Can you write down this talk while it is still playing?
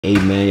Hey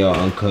man, y'all,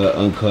 uncut.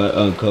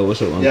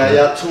 What's up, Uncut? Yeah,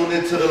 y'all tune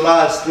into the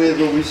live streams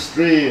where we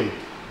stream.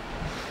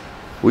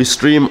 We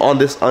stream on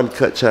this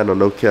Uncut channel,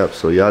 no cap.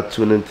 So y'all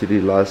tune into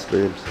these live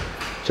streams.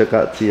 Check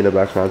out T in the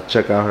background.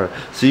 Check out her.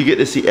 So you get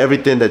to see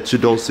everything that you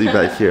don't see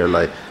back here.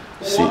 Like,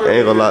 see,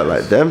 ain't gonna lie,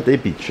 like them, they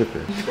be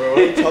tripping. Bro,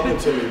 why you talking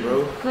to me,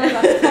 bro?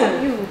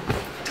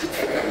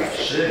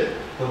 Shit.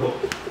 Slow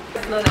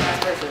down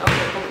that person.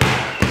 Okay, come on.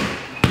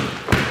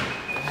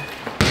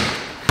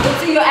 Go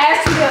see your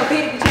ass to the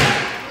baby.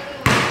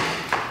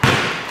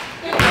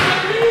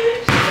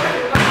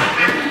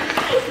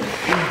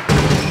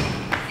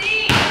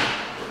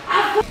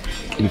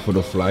 For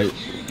the flight.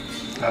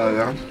 Oh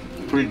yeah.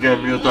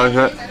 Pre-game meal, tight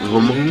hat.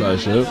 Tight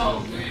shirt.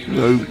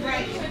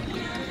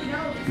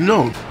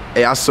 No.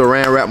 Hey, I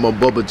saran wrapped my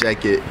bubble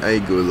jacket. I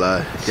ain't gonna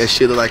lie. That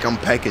shit look like I'm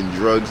packing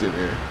drugs in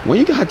there. When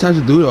you got time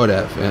to do all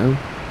that, fam?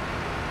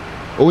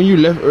 Or when you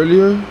left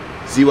earlier?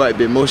 Z-White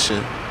been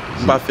motion.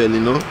 My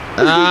feeling, no?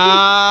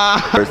 Ah.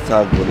 First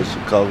time going to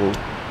Chicago.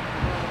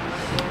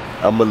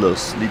 I'm a little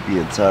sleepy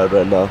and tired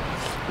right now.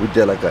 We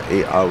did like an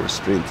 8-hour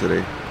stream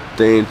today.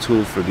 Stay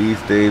tuned for these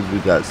things. We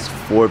got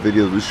 4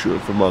 videos we're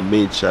shooting from our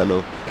main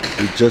channel.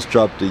 We just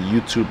dropped the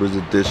YouTubers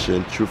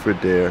edition, Truth or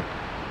Dare.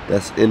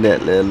 That's in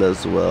Atlanta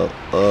as well.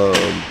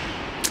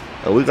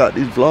 And we got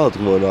these vlogs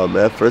going on,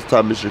 man. First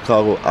time in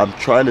Chicago. I'm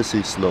trying to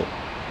see snow.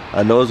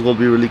 I know it's gonna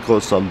be really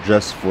cold, so I'm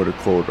dressed for the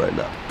cold right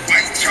now.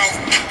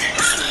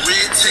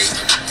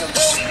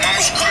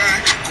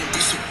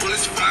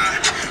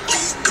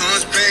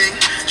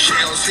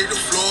 Hit the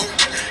floor,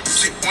 you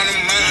take one of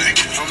mine,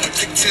 I'ma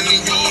take 10 of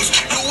yours.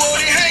 The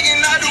world ain't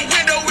hanging out the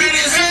window with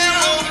his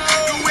ammo.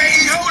 The way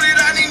he hold it,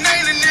 I need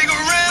name the nigga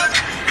around.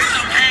 Bitch,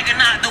 I'm hanging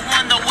out the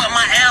window with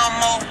my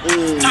ammo.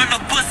 Turn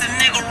the pussy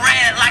nigga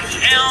red like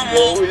he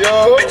Elmo.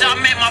 Bitch, I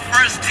made my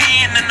first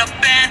 10 in the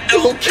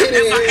bando.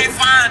 If I can't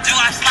find you,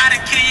 I slide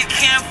and kill your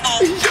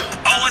kinfolk.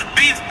 Oh, it's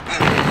beef.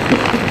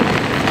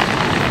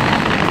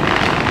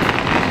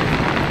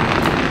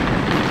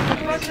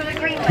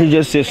 He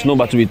just said snow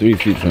about to be 3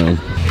 feet, fam.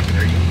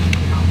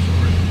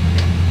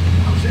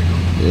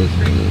 This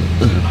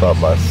is about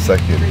my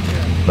second.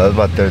 That's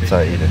my third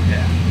time eating.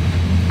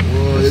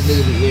 Well, this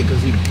nigga be in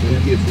because he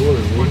get bored,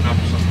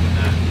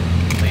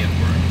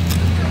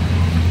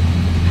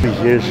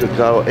 Here in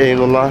Chicago, ain't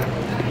gonna lie,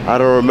 I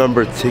don't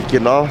remember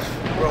taking off,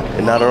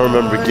 and I don't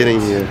remember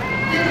getting here.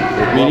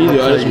 Me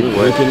neither, I just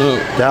waking up.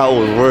 That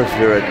was worth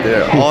it right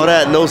there. All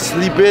that no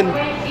sleeping,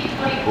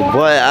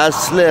 boy, I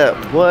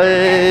slept, boy.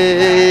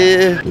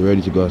 You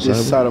ready to go outside?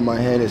 This side of my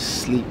hand is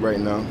asleep right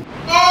now.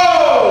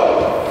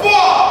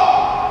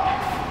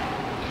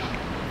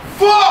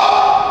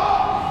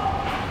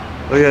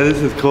 Oh yeah,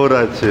 this is cold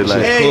out here.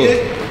 Like,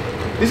 hey,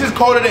 this is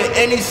colder than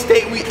any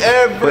state we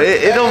ever. but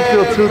it don't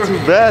feel too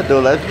bad though.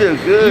 Like, I feel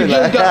good. You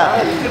Like,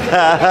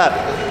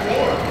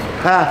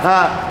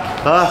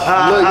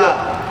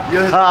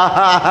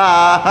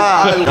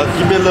 just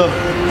give me a little.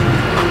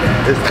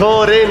 It's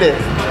cold, ain't it?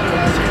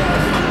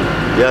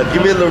 Yeah,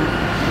 give me a little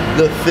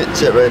fit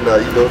check right now.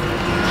 You know,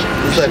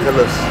 it's like kind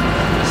of.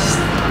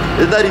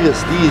 It's not even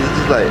sneeze. It's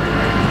just like.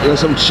 Yeah,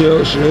 some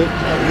chill shit.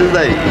 It's just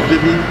like, you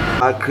feel me?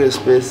 My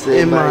Christmas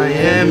in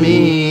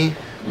Miami.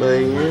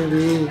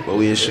 Miami. But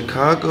we in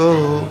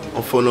Chicago.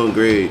 I'm for no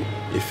grade.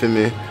 You feel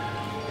me?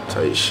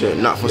 Tight shit.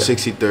 Not for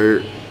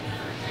 63rd.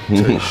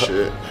 Tight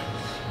shit.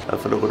 I'm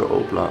finna go to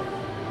O Block.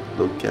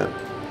 No cap.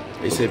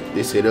 They say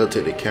they'll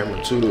take the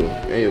camera too though,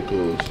 and your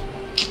clothes.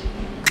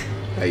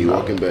 How you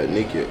walking back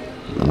naked?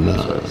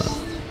 Nah.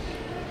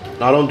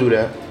 No, don't do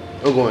that.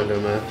 Don't go in there,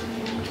 man.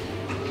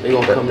 They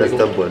gonna come. That's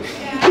dumb one.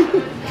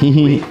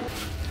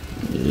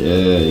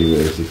 Yeah, you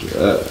ready to get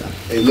up.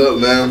 Hey, look,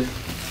 man.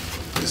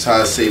 This is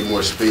how I save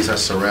more space. I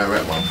saran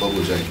wrap my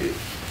bubble jacket.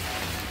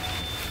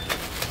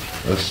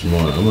 That's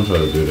smart. I'm gonna try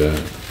to do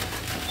that.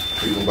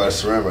 You gonna buy the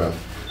saran wrap?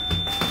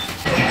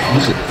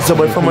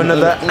 Somebody from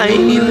another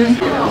island.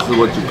 This is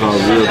what you call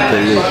real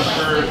delish.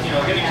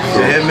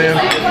 Yeah, man.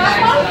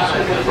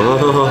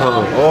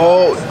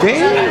 Oh,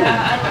 damn.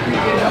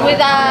 With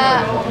a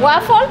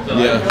waffle?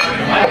 Yeah.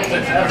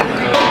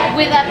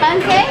 With a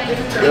pancake?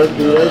 That's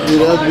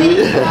me.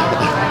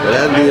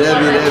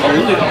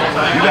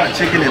 You got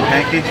chicken and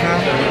pancakes now?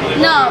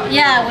 No,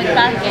 yeah, with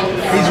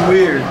pancakes. He's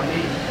weird.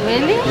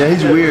 Really? Yeah,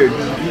 he's weird.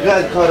 You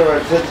guys caught our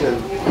attention,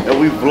 and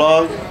we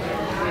vlog.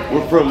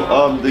 We're from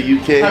the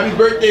UK. Happy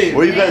birthday.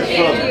 Where you guys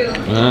from?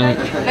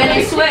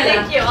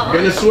 Venezuela. So do you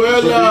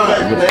Venezuela.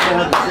 guys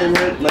have the same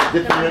hair, like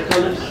different hair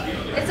colors?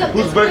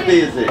 Whose birthday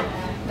is it?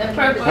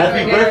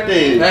 Happy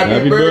birthday.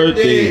 Happy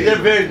birthday. They're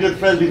very good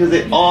friends because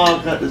they all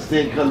got the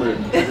same color.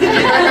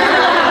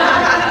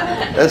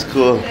 That's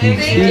cool.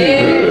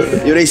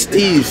 Yo, they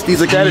Steve.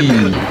 Steve's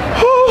Academy.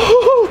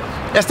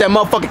 That's that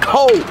motherfucking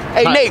cold.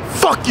 Hey, Nate,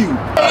 fuck you.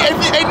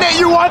 Hey, Nate,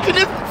 you watching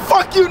this?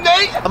 Fuck you,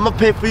 Nate. I'm gonna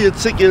pay for your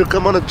ticket to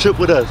come on a trip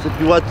with us if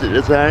you watch it.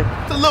 It's alright.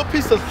 It's a little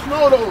piece of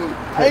snow, though.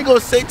 I ain't gonna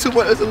say too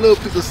much. It's a little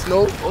piece of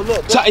snow. Oh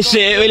look. Tight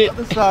shit, really.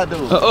 Other side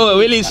though. Oh,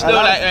 really snow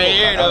like right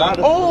here though.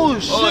 Oh,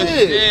 shit. Oh,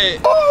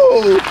 shit.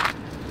 Oh.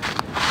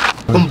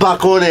 I'm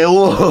back on it.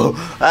 Whoa.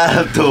 I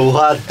have to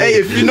watch it. Hey,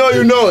 if you know,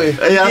 you know it.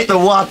 Hey, I have to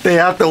watch it.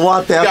 I have to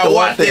watch it. I have to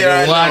watch it.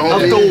 Right now. I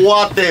have to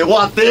watch it.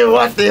 Watch it.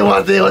 Watch it.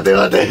 Watch it. Watch it.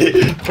 Watch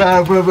it.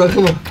 Alright, bro,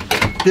 come on.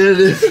 Here it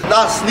is.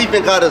 Not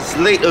sleeping got us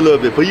late a little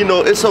bit, but you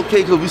know, it's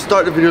okay because we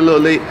started the video a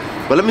little late.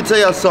 But let me tell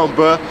y'all something,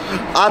 bro.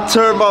 I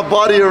turned my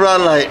body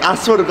around like, I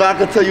swear to God, I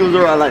can tell you it was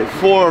around like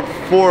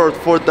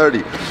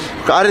 4:30.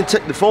 I didn't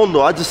check the phone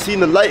though. I just seen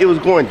the light, it was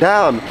going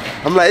down.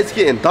 I'm like, it's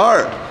getting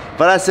dark.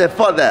 But I said,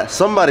 fuck that.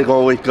 Somebody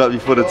gonna wake up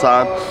before the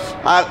time.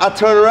 I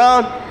turn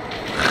around,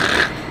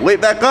 wake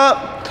back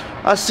up.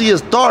 I see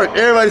it's dark.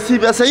 Everybody see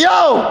me. I say,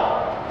 yo!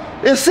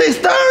 It's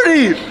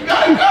 6:30. We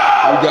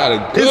gotta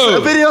go.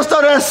 The video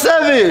started at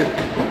 7.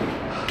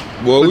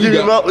 Well, we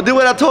Do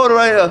what I told her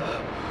right here.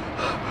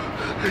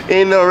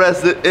 Ain't no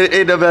rest.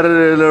 Ain't no better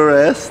than the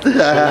rest. This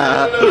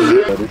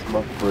is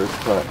my first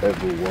time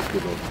ever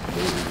walking on the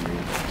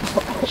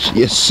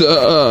Yes,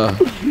 sir.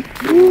 Walking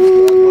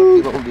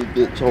on this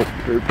bitch on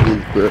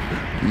purpose, but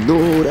no,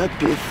 that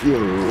bitch feel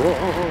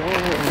wrong.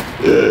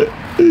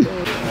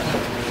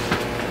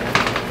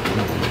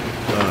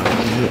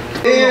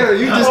 Yeah,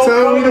 you just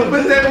told me to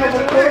put that on my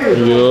plate.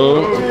 Yo.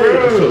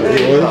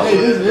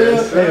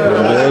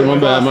 My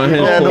bad, my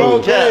hand's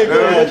cold.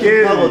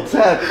 Double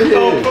tap.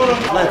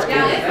 Let's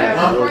go.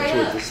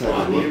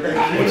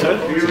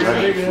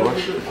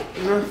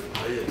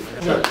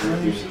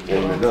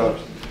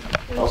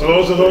 So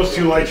those are those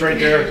two lights right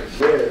there.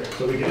 So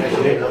we can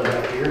actually hit one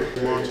back here if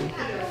you want to.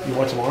 You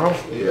want tomorrow?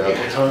 Yeah.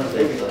 What time?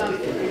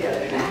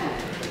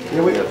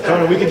 Yeah,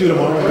 Tony, we can do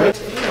tomorrow, right?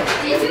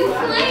 Did you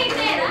clean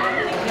that?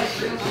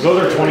 Those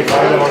are 25.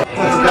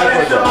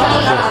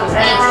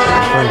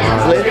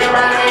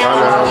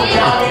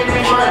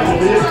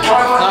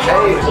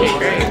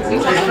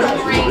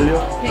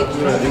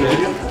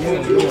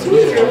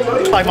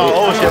 Like my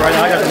old shit right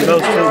now, I got some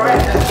belts too, man.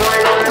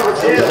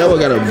 That one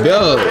got a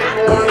belt.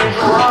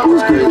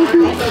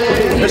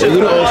 This is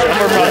good old shit. I'm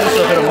working on this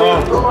stuff in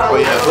tomorrow. Oh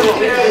yeah.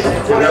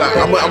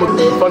 I'm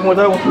fucking with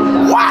that one.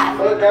 What?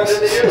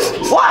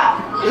 What?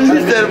 He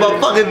said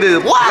about fucking this.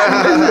 What?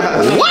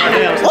 What?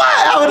 What?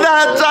 I would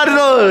not try to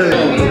know.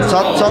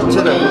 Talk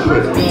to them.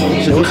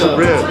 Should do some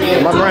real.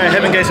 My brand,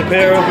 Heaven Gates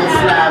Apparel.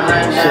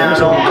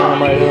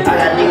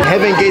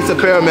 Heaven Gates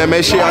Apparel, man.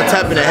 Make sure y'all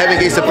tap into Heaven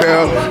Gates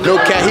Apparel. No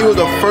cat, he was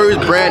the first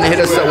brand to hit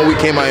us up when we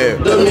came out here.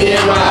 Look me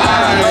in my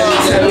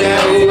eyes, tell me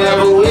how we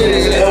never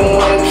win. Tell me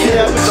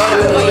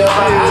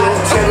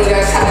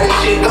that's how this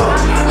shit go.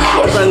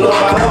 What you know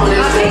about home,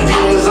 this thing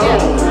is on.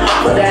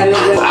 But that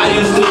nigga, I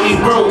used to be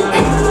broke.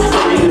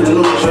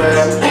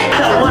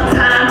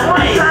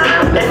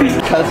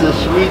 Cousin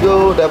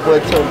Schmigo, that boy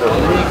turned to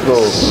Rico.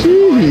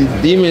 Jeez,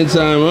 demon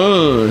time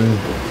on.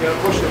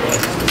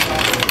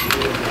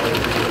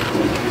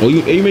 Oh,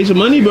 you made some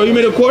money, bro. You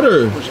made a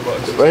quarter.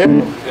 Right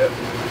here?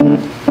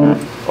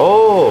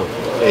 Oh.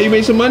 Hey, you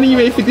made some money. You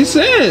made 50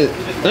 cents.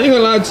 I ain't gonna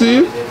lie to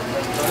you.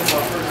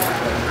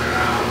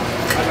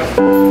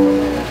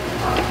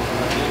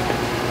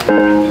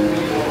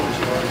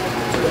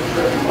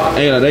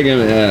 Hey, that game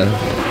is ass.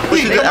 Come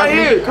right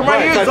here. Come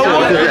right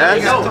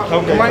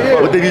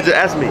here. What did you just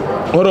ask me?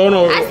 Hold on.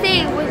 I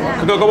said, what's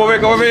up? Come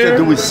over here.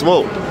 Do we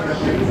smoke?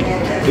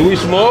 Do we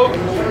smoke?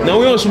 No,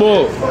 we don't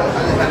smoke.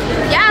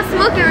 Y'all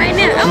smoking right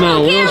now. I'm No,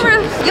 on we don't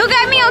camera. You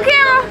got me on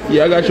camera?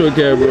 Yeah, I got you on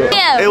camera, bro.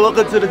 Yeah. Hey,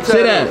 welcome to the channel.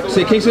 Say that.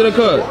 Say case of the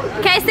cut.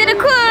 Can't sit on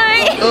cool.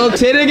 Oh,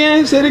 say it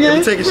again. Say it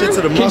again. Taking shit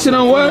to the Case it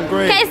on what?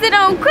 Can't sit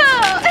on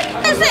cool.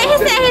 He said.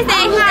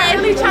 I'm not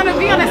really trying to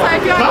be on the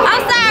side.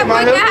 I'm sorry, bro.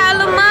 Your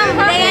little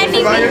mama. They ain't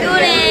even do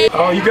that.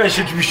 Oh, you guys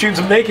should be shooting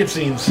some naked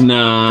scenes.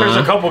 Nah. There's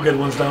a couple good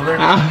ones down there.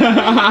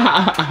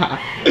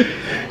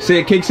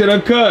 Say case it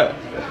uncut.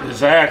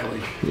 Exactly.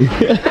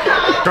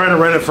 Trying to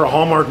rent it for a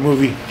Hallmark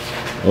movie.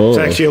 Oh. It's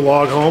actually a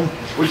log home.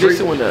 We're just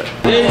doing that.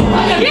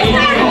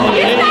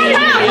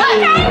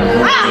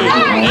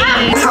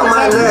 Talk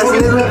my nuts,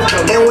 nigga.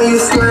 And when you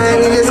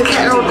slime, this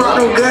cat don't drop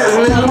no guts,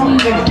 nigga.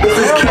 If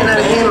this cat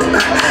not handle,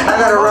 I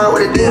gotta ride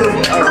with a demon.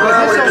 I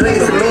ride with a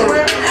place a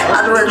minute.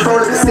 I direct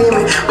trolls can see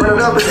me. Run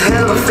it up is a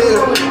hell of a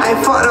feeling. I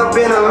ain't fucked up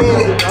in a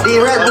minute. These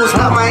rats gon'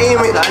 stop my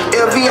image.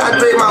 LV, I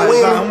drink my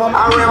women.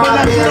 I ran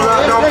my bands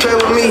up, don't play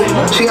with me.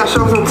 She got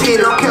show some teeth,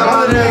 don't care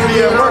about that.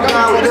 Work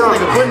down with them.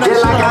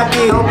 Just like I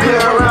did, don't play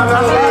around,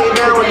 I stay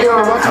down with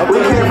them. We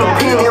came from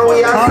P and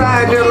we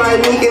outside just like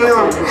Meek and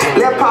them.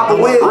 Let Papa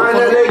whip, run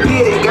up, they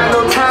get it. Got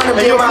no time to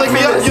be my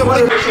feelings.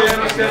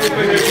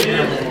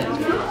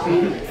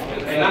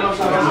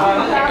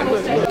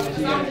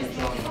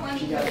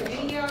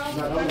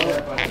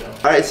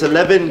 Alright, it's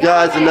 11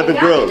 guys, 11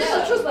 girls.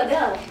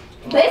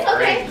 But it's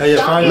okay.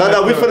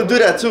 No, we finna do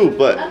that too,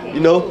 but you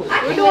know.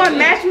 We're doing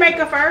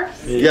matchmaker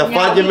first. Yeah,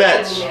 find your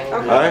match.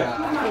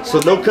 Alright? So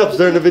no cups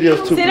during the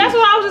videos too. See, that's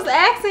what I was just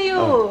asking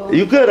you.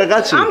 You good? I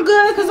got you. I'm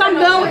good because I'm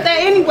done with that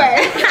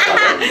anyway.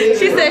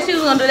 She said she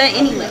was gonna do that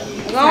anyway.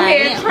 Go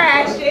ahead and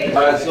trash it.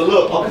 Alright, so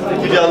look, I'm gonna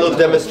give y'all a little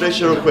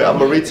demonstration real quick. I'm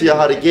gonna read to y'all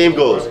how the game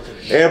goes.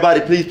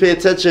 Everybody, please pay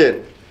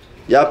attention.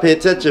 Y'all pay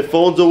attention.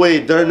 Phones away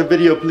during the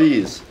video,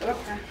 please.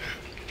 Okay.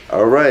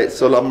 Alright,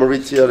 so I'm gonna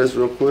read to y'all this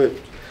real quick.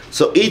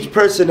 So each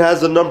person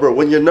has a number.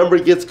 When your number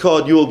gets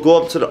called, you will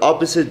go up to the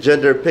opposite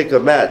gender and pick a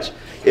match.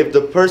 If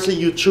the person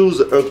you choose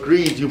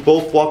agrees, you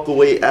both walk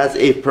away as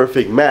a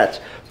perfect match.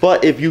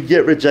 But if you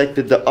get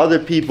rejected, the other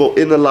people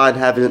in the line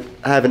have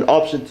an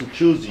option to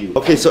choose you.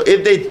 Okay, so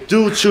if they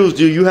do choose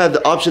you, you have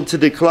the option to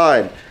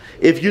decline.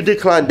 If you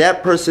decline,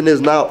 that person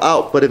is now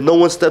out. But if no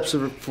one steps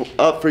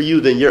up for you,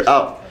 then you're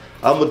out.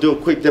 I'm gonna do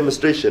a quick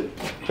demonstration.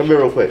 Come here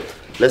real quick.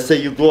 Let's say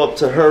you go up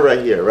to her right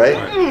here, right?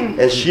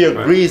 And she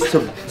agrees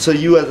to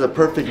you as a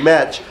perfect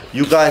match.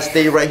 You guys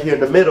stay right here in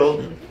the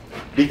middle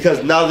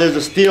because now there's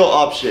a steal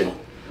option.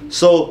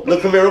 So,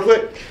 look, come here real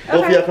quick.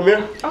 Both of y'all come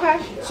here. Okay.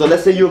 So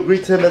let's say you agree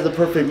to him as a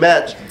perfect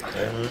match,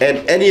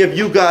 and any of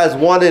you guys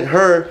wanted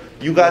her,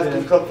 you guys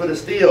can come for the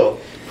steal.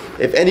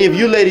 If any of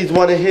you ladies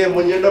wanted him,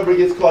 when your number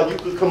gets called, you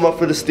could come up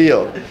for the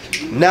steal.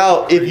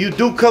 Now, if you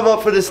do come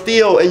up for the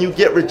steal and you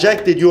get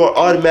rejected, you are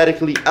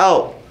automatically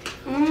out.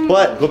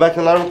 But, go back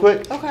in line real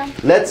quick. Okay.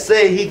 Let's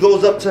say he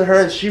goes up to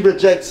her and she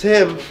rejects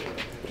him,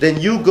 then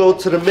you go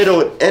to the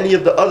middle and any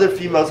of the other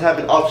females have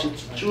an option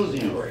to choose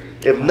you.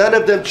 If none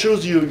of them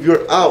choose you,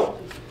 you're out.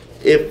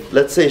 If,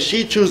 let's say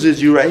she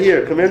chooses you right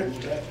here, come here.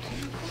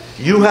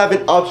 You have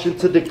an option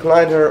to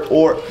decline her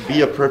or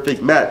be a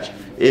perfect match.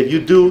 If you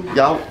do,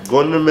 y'all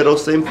go in the middle,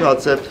 same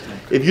concept.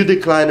 If you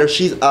decline her,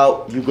 she's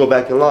out, you go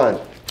back in line.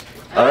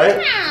 All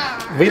right?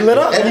 We lit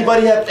up.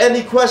 Anybody have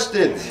any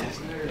questions?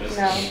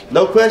 No.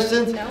 No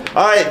questions? No.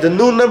 All right, the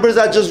new numbers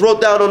I just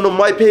wrote down on the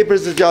white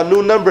papers is y'all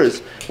new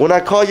numbers. When I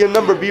call your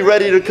number, be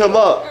ready to come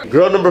up.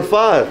 Girl number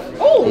 5.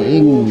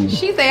 Ooh.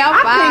 She say I'm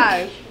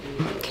 5.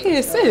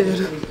 Kiss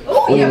it.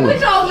 Oh, yeah, put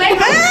your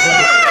leg on.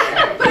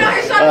 Put on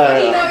her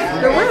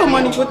shirt. The real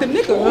money with the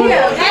nigga.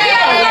 Yeah.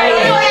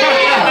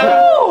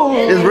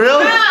 It's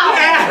real?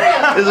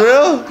 It's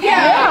real?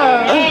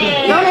 Yeah.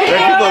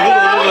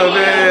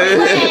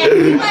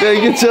 Man,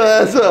 get your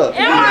ass up.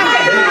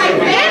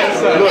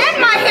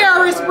 And my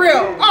hair is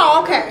real.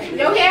 Oh, okay.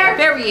 Your hair?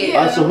 Period.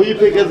 All right, so who you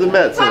pick as a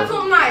match? Talk to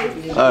him nice.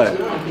 All right,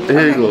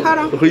 here you go. Hold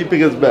on. Who you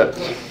pick as a match?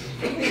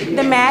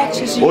 The match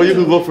is you. Or you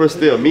can go for a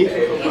steal. Me?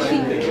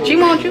 She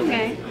want you,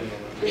 gang.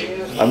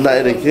 I'm not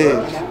in a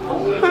king.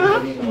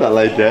 Not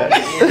like that.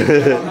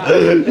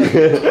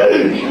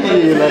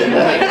 You like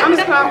that. I'm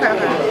just okay.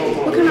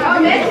 What can I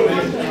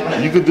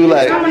do? You could do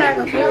like. I'm gonna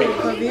confused.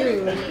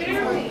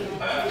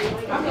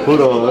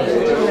 Hold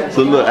on.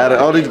 So look, out of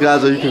all these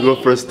guys, you can go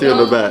for a steal in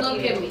the back.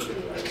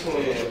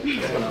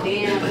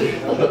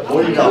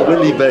 What you got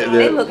Willie back there?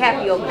 They look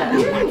happy over there.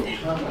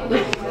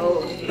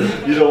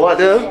 You don't want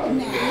them?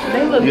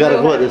 You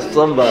gotta go to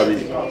somebody.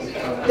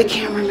 The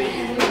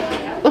cameraman.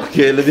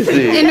 Okay, let me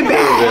see. In the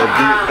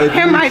back.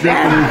 Him right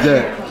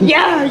there.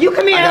 Yeah, you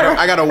come here.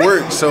 I gotta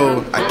work,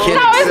 so I can't.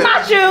 No, it's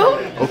not you.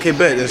 Okay,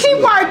 bet. That's Keep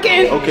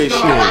working. okay,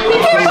 shit. Keep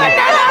putting in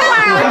that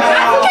work.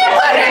 Keep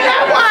putting in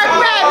that work,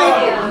 baby.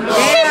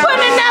 Keep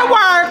putting in that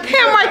work.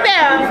 Him right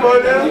there.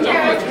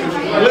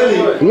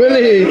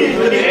 Willie.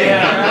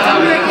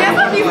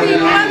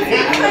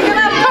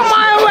 Come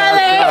on,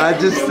 Willie. I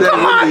just said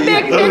Come on, Willie.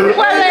 big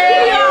Willie.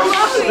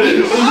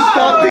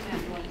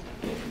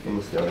 Let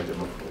me see how I get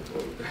my phone.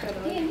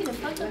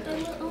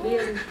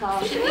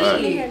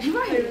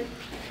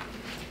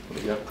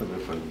 Y'all come in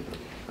front of me.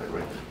 Right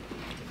there.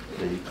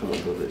 Then you come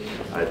up with it.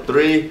 Alright,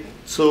 3,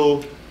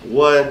 2,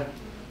 1.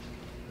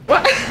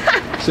 What?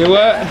 Say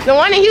what? The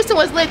one in Houston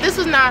was lit. This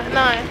was not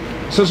none.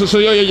 So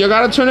you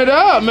gotta turn it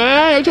up,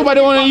 man.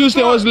 Everybody want to use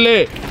it was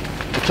lit.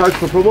 Charge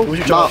for promo?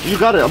 you charge? Nah, you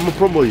got it. I'm gonna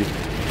promo you.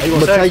 I'm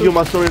gonna say tag so? you in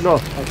my story now.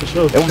 For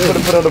sure. And we're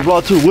gonna put on the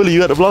vlog too. Willie, you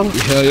got the vlog?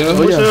 Hell yeah.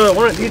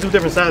 These 2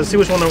 different sizes. See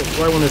which one the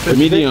right one that fits.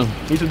 Medium.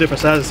 These 2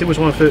 different sizes. See which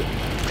one fit.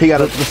 He got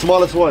the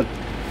smallest one.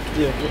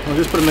 Yeah. I'll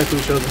just put them next to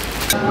each other.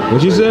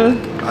 What you said?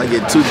 I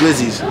get 2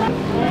 glizzies.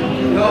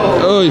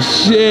 Oh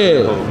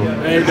shit.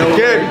 Ain't no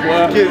way.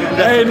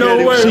 Ain't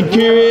no way.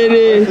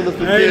 Security.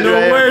 Ain't no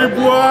way,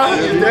 boy.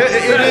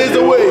 It is a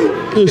way.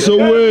 It's a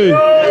way.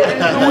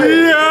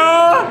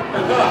 Yeah.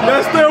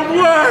 That's the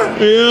one.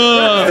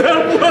 Yeah. That's the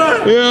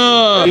one.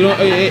 Yeah. You know,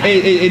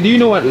 hey, do you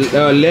know what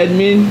lead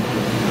mean?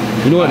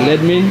 You know what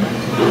lead mean?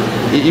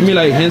 It mean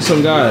like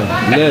handsome guy.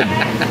 Lead.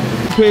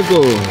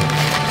 Pickle.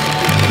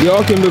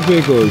 Y'all can be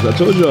pickles. I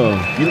told y'all.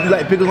 You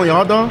like pickles on your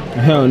hot dog?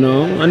 Hell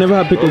no. I never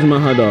had pickles in my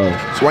hot dog.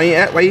 So why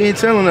you ain't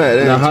telling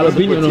that? Now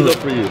jalapeno no.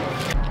 For you.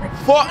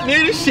 Fuck,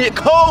 nigga, this shit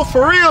cold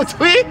for real,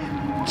 twin.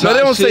 No, they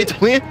don't say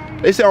twin.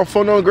 They say I'm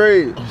 4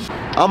 grade.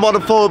 I'm on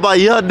the phone with my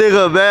young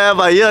nigga, man.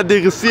 My young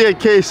nigga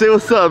CFK. Say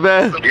what's up,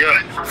 man.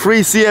 Yeah. Free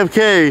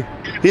CFK.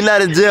 He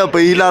not in jail,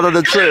 but he not on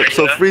the trip.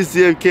 So free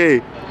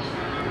CFK.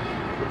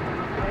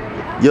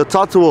 Yo,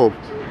 talk to him.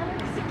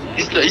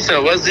 He said,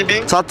 what's it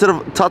being? Talk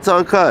to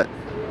Uncut.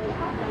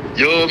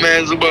 Yo,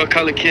 man, it's about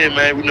Color Kid,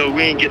 man. We know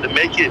we ain't get to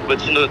make it,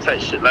 but you know,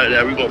 type shit like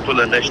that, we gonna pull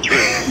our next trip.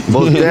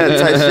 Most damn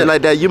type shit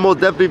like that. You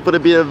most definitely gonna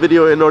be in a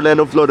video in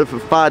Orlando, Florida for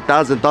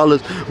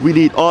 $5,000. We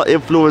need all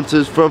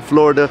influencers from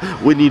Florida.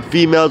 We need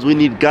females, we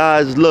need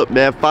guys. Look,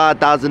 man,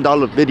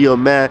 $5,000 video,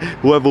 man.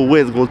 Whoever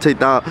wins gonna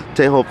take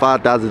home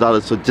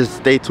 $5,000. So just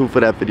stay tuned for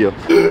that video.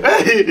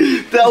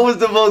 Hey, that was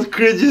the most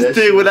cringiest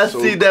thing when I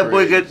seen that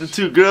boy get the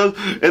two girls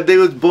and they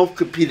was both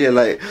competing.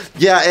 Like,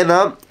 yeah, and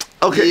I'm.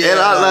 Okay, yeah, and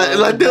I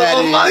like that.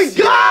 Oh my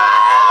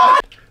God!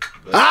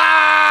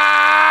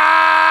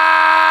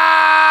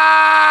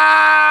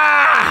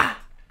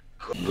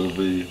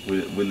 We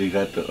really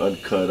got the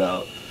Uncut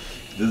out.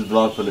 This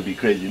vlog gonna be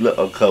crazy. Look,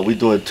 Uncut, we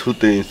doing two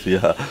things for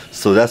y'all.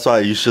 So that's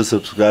why you should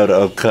subscribe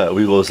to Uncut.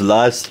 We go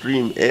live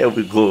stream and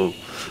we go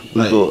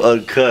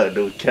Uncut,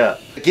 no cap.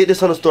 Get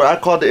this on the story. I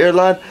called the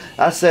airline.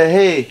 I said,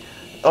 hey,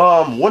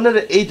 one of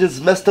the agents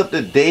messed up the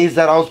days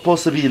that I was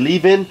supposed to be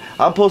leaving.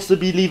 I'm supposed to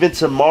be leaving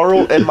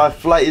tomorrow and my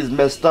flight is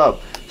messed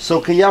up. So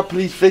can y'all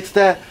please fix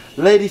that?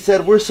 Lady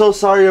said, we're so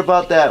sorry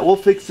about that. We'll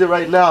fix it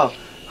right now.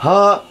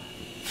 Huh?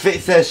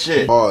 Fix that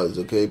shit. Pause,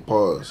 okay?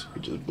 Pause.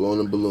 We're just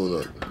blowing the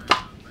balloon up.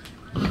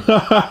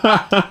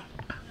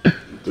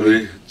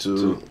 3,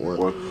 2,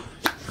 1.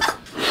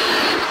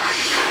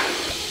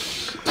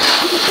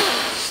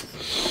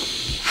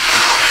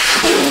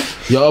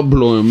 Y'all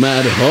blowing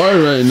mad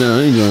hard right now,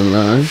 I ain't gonna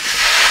lie.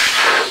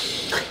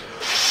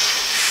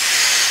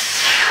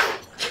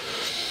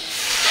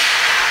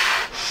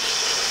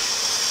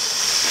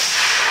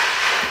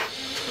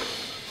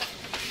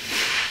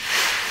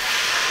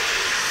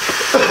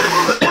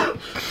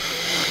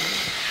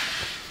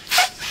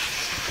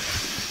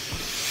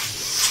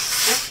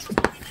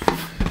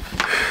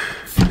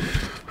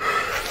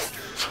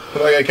 I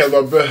gotta catch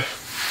my breath.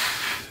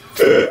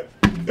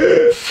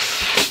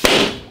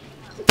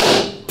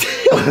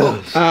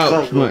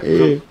 Ouch, my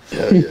ear.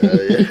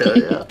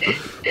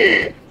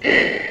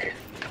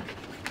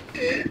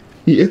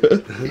 Yeah.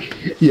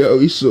 Yo,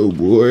 he's so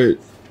bored.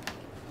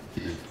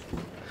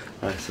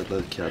 Alright, so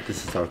look, y'all,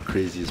 this is our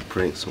craziest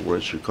prank. So we're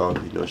in Chicago.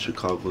 You know,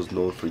 Chicago's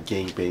known for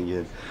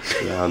gangbanging.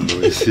 Loud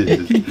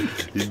noises.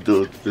 He's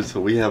doing this.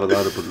 So we have a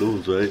lot of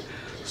balloons, right?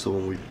 So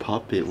when we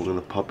pop it, we're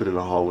gonna pop it in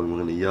the hallway. We're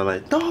gonna yell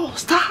like, no,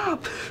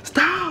 stop,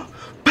 stop,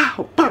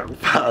 pow, pow,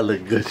 pow,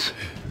 like good shit.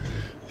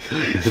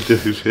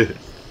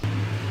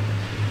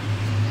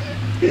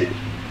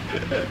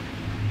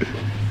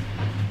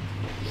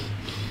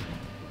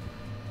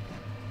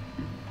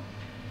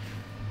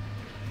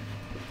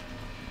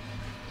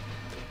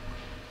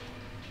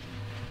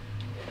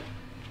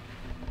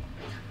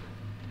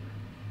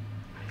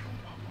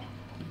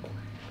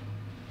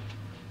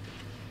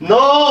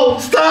 No!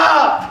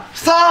 Stop!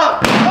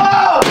 Stop!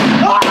 Oh!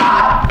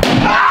 Ah!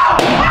 Ah!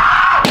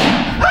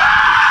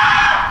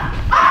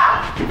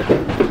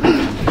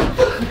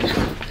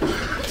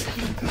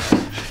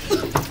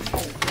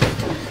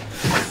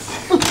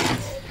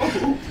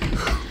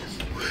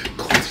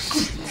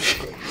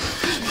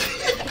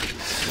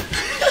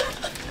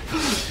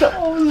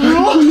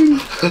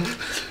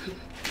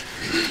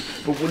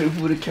 But what if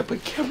we would have kept a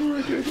camera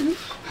right here?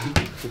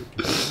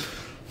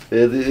 Are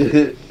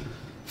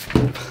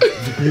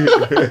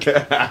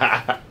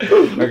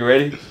you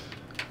ready?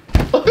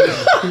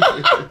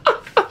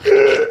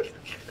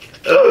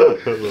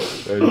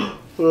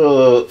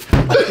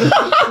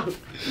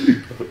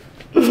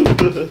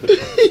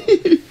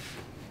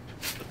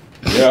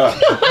 Yeah.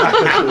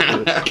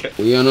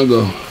 We gonna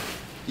go.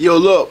 Yo,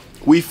 look,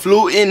 we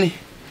flew in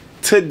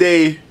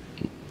today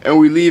and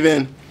we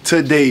leaving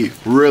today,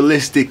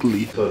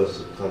 realistically. Told us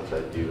to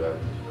contact you, right?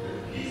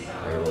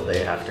 Well,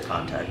 they have to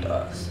contact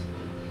us.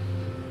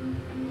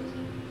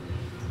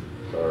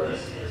 Alright.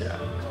 Yeah.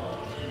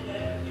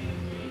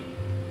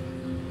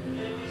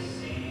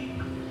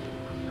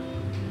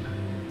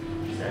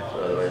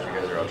 Otherwise, you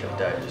guys are all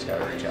checked out. You just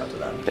gotta reach out to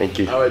them. Thank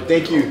you. All right,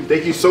 thank you.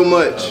 Thank you so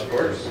much. Of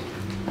course.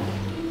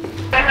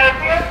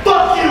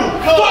 Fuck you!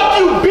 Fuck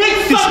you,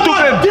 bitch! You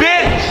stupid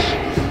bitch!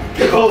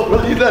 Go, bro,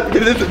 you're not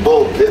getting this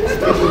boat, bitch.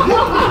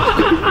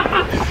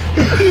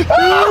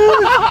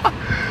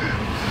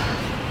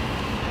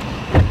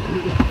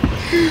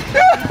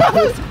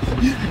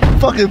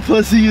 Fucking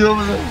pussy, you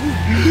over there.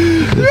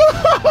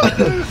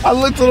 I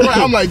looked to the right,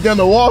 I'm like, damn,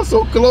 the wall's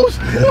so close.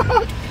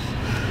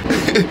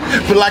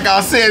 But like I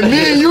was saying,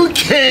 me and you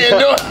can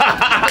do it.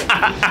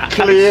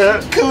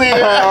 Clear.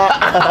 Clear.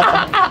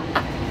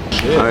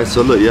 Alright,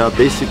 so look, y'all,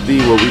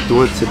 basically what we're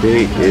doing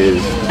today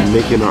is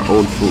making our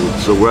own food.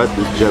 So we're at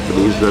this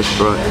Japanese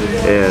restaurant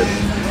and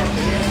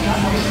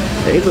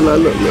hey,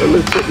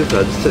 look, check this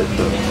out, just check this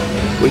out.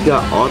 We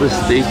got all the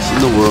steaks in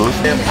the world.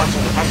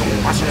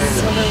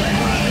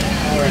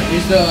 Alright,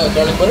 here's the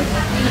garlic butter.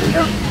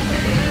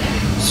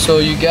 So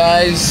you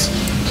guys,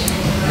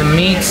 the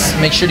meats,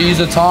 make sure to use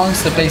the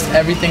tongs to place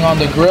everything on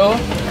the grill.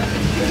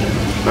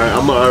 Alright,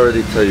 I'm gonna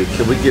already tell you,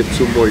 can we get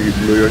 2 more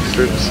New York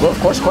strips? Well, of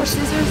course.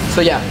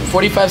 So yeah,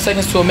 45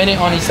 seconds to a minute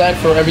on each side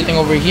for everything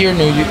over here.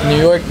 New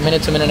York,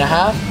 minute to minute and a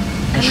half.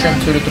 And shrimp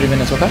 2 to 3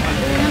 minutes, okay?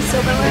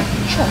 Silverware?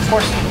 Sure, of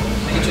course.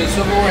 Get you a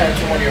silverware and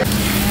 2 more euros.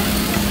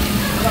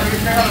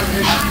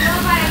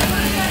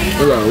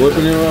 Look at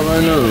whipping it up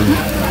right now.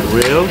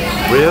 Real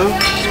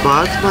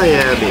spots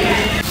Miami.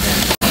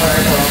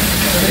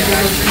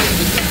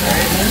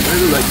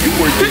 Like you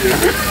work here.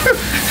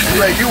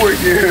 Like you work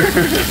here.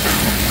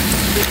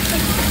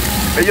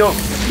 Hey yo,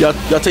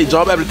 y'all take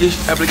job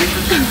applications? Happy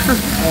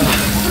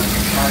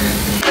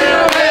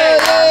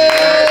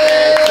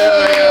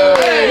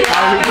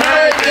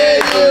birthday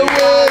to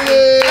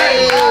Willie!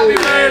 Happy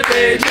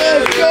birthday to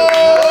you!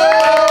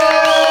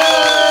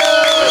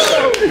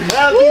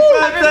 Happy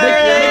birthday!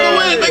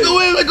 Make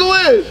a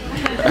win!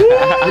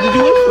 What did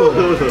you win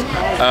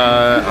for?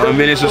 I'm a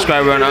million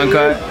subscriber on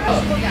Uncut.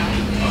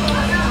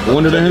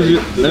 When did I have you?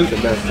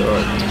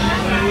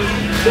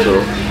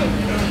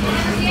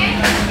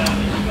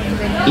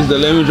 It's the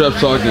lemon drop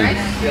talking.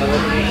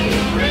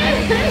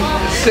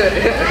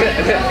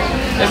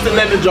 That's the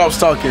lemon drops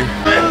talking. We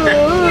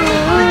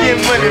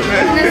getting money,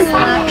 man.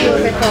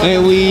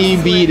 And we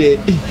beat it.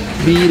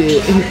 Beat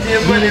it.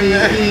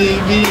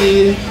 Beat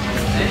it.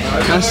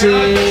 I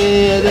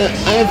said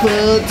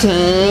Eiffel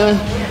Tower.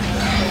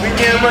 We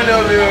getting money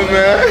over here,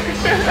 man.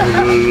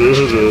 Man,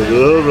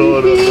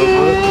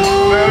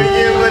 we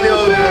getting money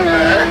over here,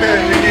 man.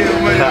 We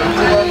getting money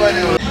over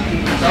here.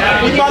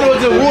 We might as well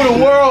just rule the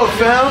world,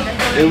 fam.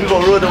 And we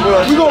gonna rule the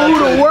world. We gonna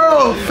rule the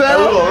world, fam.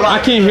 I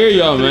can't hear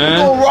y'all, man. We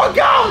gonna rock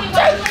out.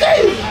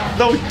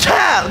 No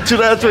cap.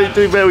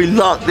 2023, man, we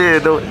locked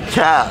in. No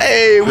cap.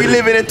 Hey, we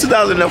living in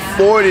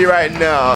 2040 right now.